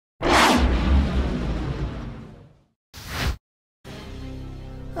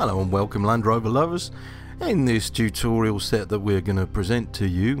Hello and welcome Land Rover lovers. In this tutorial set that we're going to present to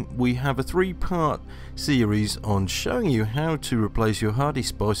you, we have a three-part series on showing you how to replace your Hardy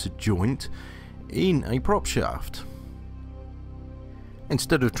Spicer joint in a prop shaft.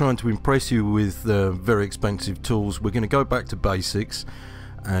 Instead of trying to impress you with very expensive tools, we're going to go back to basics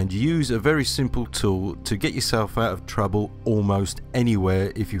and use a very simple tool to get yourself out of trouble almost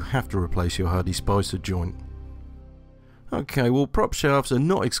anywhere if you have to replace your Hardy Spicer joint. Okay, well, prop shafts are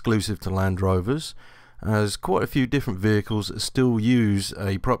not exclusive to Land Rovers, as quite a few different vehicles still use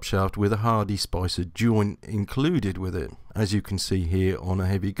a prop shaft with a Hardy Spicer joint included with it, as you can see here on a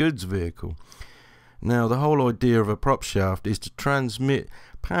heavy goods vehicle. Now, the whole idea of a prop shaft is to transmit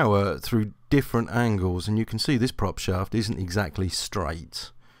power through different angles, and you can see this prop shaft isn't exactly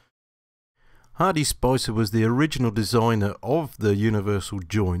straight. Hardy Spicer was the original designer of the universal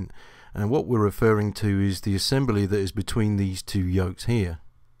joint, and what we're referring to is the assembly that is between these two yokes here.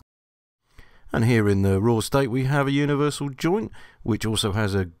 And here in the raw state we have a universal joint which also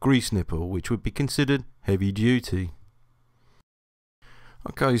has a grease nipple, which would be considered heavy duty.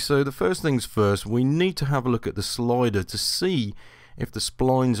 Okay, so the first things first, we need to have a look at the slider to see if the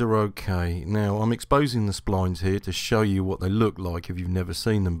splines are okay. Now, I'm exposing the splines here to show you what they look like if you've never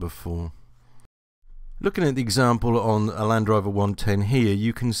seen them before. Looking at the example on a Land Rover 110 here,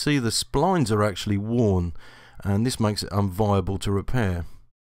 you can see the splines are actually worn, and this makes it unviable to repair.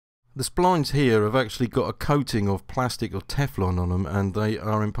 The splines here have actually got a coating of plastic or Teflon on them, and they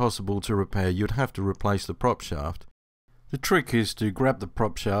are impossible to repair. You'd have to replace the prop shaft. The trick is to grab the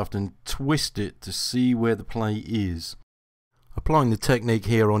prop shaft and twist it to see where the play is. Applying the technique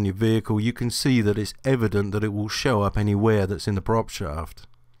here on your vehicle, you can see that it's evident that it will show up any wear that's in the prop shaft.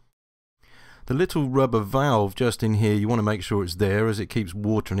 The little rubber valve just in here, you want to make sure it's there as it keeps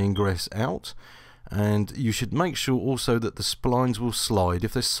water and ingress out, and you should make sure also that the splines will slide.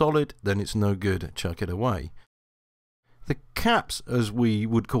 If they're solid, then it's no good, chuck it away. The caps, as we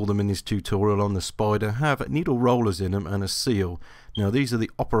would call them in this tutorial on the Spider, have needle rollers in them and a seal. Now these are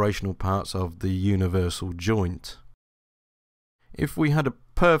the operational parts of the universal joint. If we had a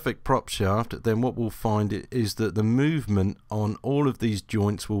perfect prop shaft, then what we'll find is that the movement on all of these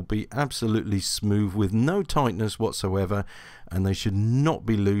joints will be absolutely smooth with no tightness whatsoever, and they should not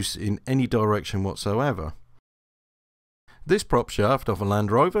be loose in any direction whatsoever. This prop shaft of a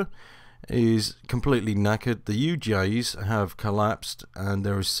Land Rover is completely knackered. The UJs have collapsed and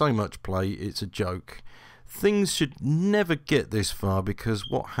there is so much play, it's a joke. Things should never get this far, because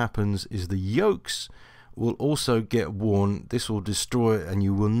what happens is the yokes will also get worn. This will destroy it and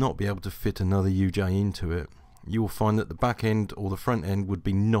you will not be able to fit another UJ into it. You will find that the back end or the front end would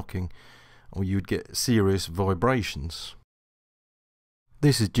be knocking, or you'd get serious vibrations.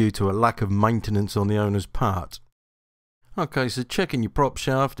 This is due to a lack of maintenance on the owner's part. Okay, so checking your prop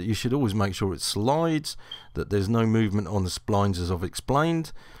shaft, you should always make sure it slides, that there's no movement on the splines as I've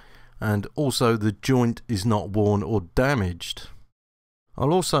explained, and also the joint is not worn or damaged.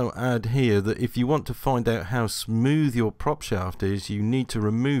 I'll also add here that if you want to find out how smooth your prop shaft is, you need to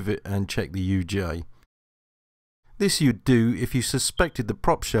remove it and check the UJ. This you'd do if you suspected the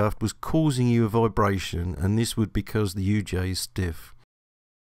prop shaft was causing you a vibration, and this would be because the UJ is stiff.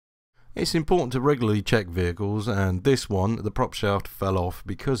 It's important to regularly check vehicles, and this one, the prop shaft fell off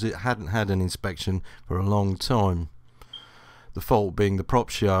because it hadn't had an inspection for a long time. The fault being the prop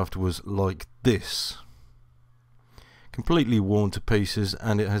shaft was like this. Completely worn to pieces,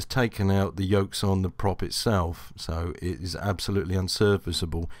 and it has taken out the yokes on the prop itself, so it is absolutely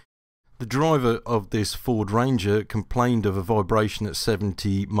unserviceable. The driver of this Ford Ranger complained of a vibration at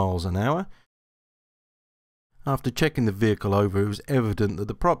 70 miles an hour. After checking the vehicle over, it was evident that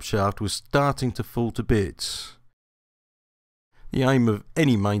the prop shaft was starting to fall to bits. The aim of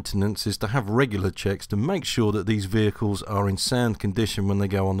any maintenance is to have regular checks to make sure that these vehicles are in sound condition when they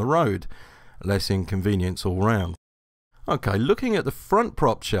go on the road. Less inconvenience all round. Okay, looking at the front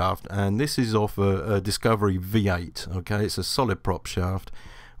prop shaft, and this is off a Discovery V8. Okay, it's a solid prop shaft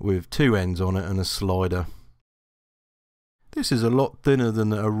with two ends on it and a slider. This is a lot thinner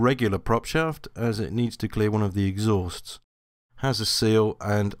than a regular prop shaft, as it needs to clear one of the exhausts. Has a seal,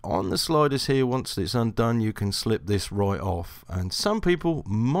 and on the sliders here, once it's undone, you can slip this right off. And some people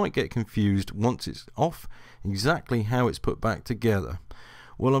might get confused once it's off exactly how it's put back together.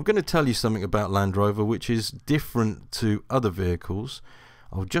 Well, I'm going to tell you something about Land Rover which is different to other vehicles.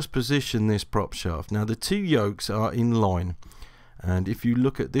 I'll just position this prop shaft. Now the two yokes are in line, and if you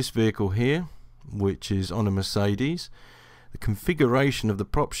look at this vehicle here, which is on a Mercedes, the configuration of the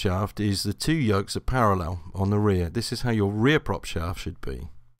prop shaft is the two yokes are parallel on the rear. This is how your rear prop shaft should be.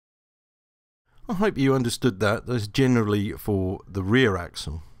 I hope you understood that. That's generally for the rear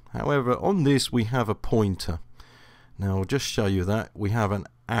axle. However, on this we have a pointer. Now I'll just show you that. We have an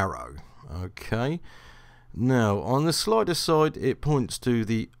arrow. Okay. Now on the slider side it points to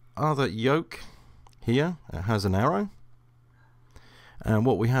the other yoke here. It has an arrow. And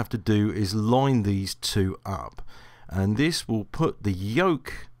what we have to do is line these two up. And this will put the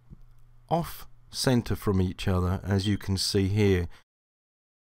yoke off center from each other, as you can see here.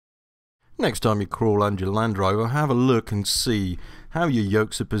 Next time you crawl under your Land Rover, have a look and see how your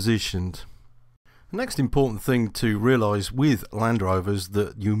yokes are positioned. The next important thing to realise with Land Rovers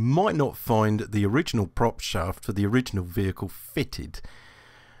that you might not find the original prop shaft for the original vehicle fitted.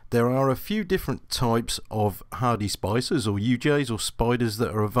 There are a few different types of Hardy Spicers or UJs or Spiders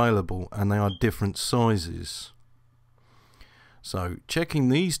that are available, and they are different sizes. So checking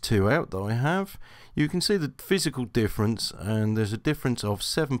these two out that I have, you can see the physical difference, and there's a difference of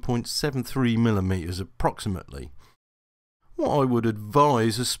 7.73 millimeters approximately. What I would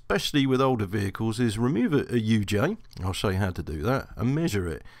advise, especially with older vehicles, is remove a UJ, I'll show you how to do that, and measure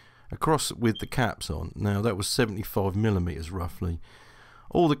it across with the caps on. Now that was 75 millimeters roughly.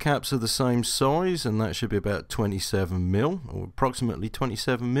 All the caps are the same size, and that should be about 27 mil, or approximately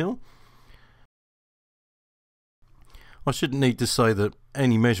 27 mil. I shouldn't need to say that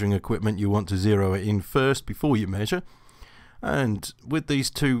any measuring equipment you want to zero it in first before you measure. And with these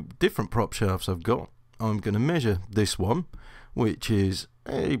two different prop shafts I've got, I'm going to measure this one, which is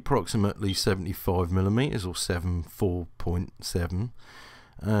approximately 75 millimeters or 74.7,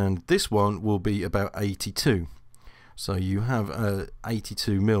 and this one will be about 82. So you have a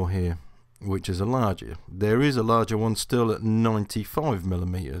 82 mil here, which is a larger. There is a larger one still at 95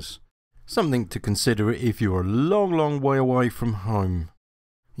 millimeters. Something to consider if you're a long way away from home.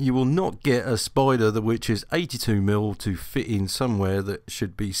 You will not get a Spider which is 82 mil to fit in somewhere that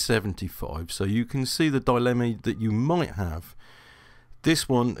should be 75. So you can see the dilemma that you might have. This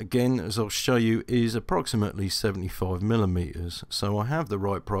one, again, as I'll show you, is approximately 75 millimeters. So I have the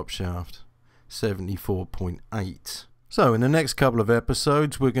right prop shaft, 74.8. So in the next couple of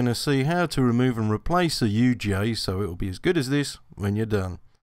episodes we're going to see how to remove and replace a UJ so it will be as good as this when you're done.